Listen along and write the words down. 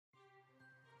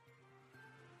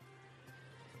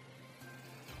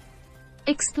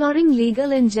Exploring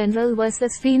Legal & General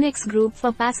versus Phoenix Group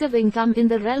for passive income in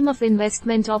the realm of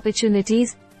investment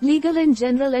opportunities. Legal &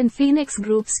 General and Phoenix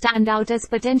Group stand out as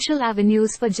potential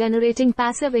avenues for generating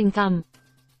passive income.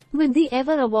 With the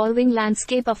ever-evolving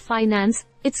landscape of finance,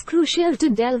 it's crucial to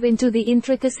delve into the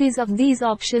intricacies of these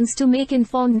options to make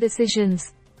informed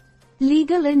decisions.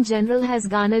 Legal & General has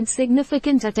garnered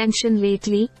significant attention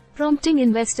lately, prompting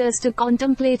investors to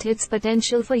contemplate its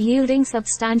potential for yielding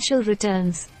substantial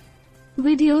returns.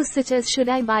 Videos such as "Should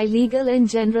I buy Legal &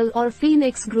 General or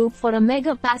Phoenix Group for a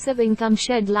mega passive income"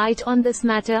 shed light on this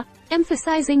matter,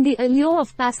 emphasizing the allure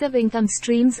of passive income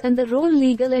streams and the role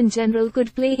Legal & General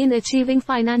could play in achieving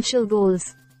financial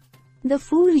goals. The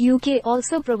Fool UK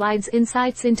also provides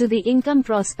insights into the income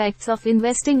prospects of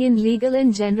investing in Legal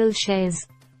 & General shares.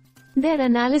 Their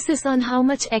analysis on how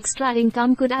much extra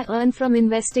income could I earn from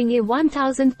investing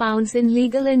 £1,000 in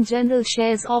Legal & General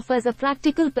shares offers a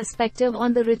practical perspective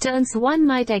on the returns one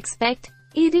might expect,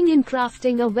 aiding in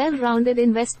crafting a well-rounded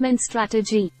investment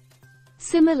strategy.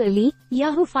 Similarly,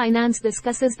 Yahoo Finance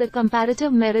discusses the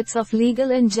comparative merits of Legal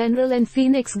 & General and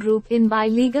Phoenix Group in Buy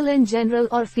Legal & General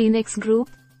or Phoenix Group.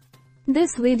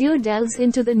 This video delves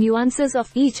into the nuances of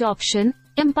each option,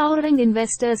 empowering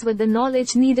investors with the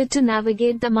knowledge needed to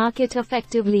navigate the market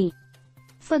effectively.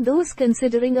 For those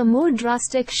considering a more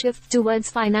drastic shift towards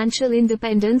financial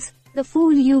independence, the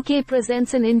Fool UK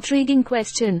presents an intriguing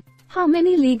question. How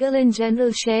many Legal &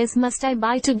 General shares must I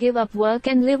buy to give up work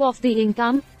and live off the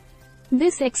income?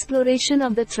 This exploration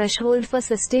of the threshold for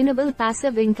sustainable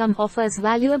passive income offers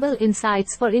valuable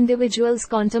insights for individuals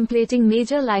contemplating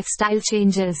major lifestyle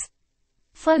changes.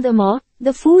 Furthermore,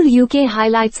 the Fool UK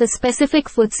highlights a specific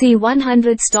FTSE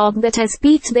 100 stock that has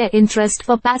piqued their interest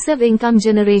for passive income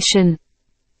generation.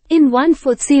 In one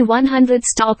FTSE 100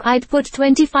 stock I'd put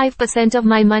 25% of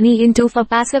my money into for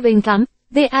passive income.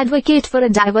 They advocate for a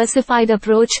diversified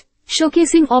approach,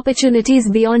 showcasing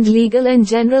opportunities beyond Legal &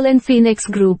 General and Phoenix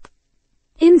Group.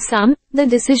 In sum, the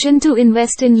decision to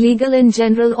invest in Legal &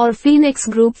 General or Phoenix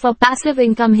Group for passive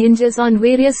income hinges on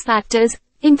various factors,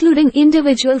 including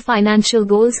individual financial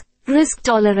goals, risk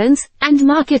tolerance, and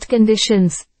market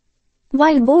conditions.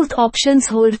 While both options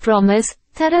hold promise,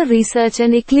 thorough research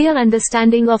and a clear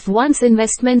understanding of one's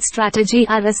investment strategy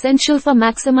are essential for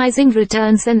maximizing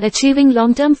returns and achieving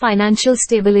long-term financial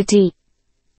stability.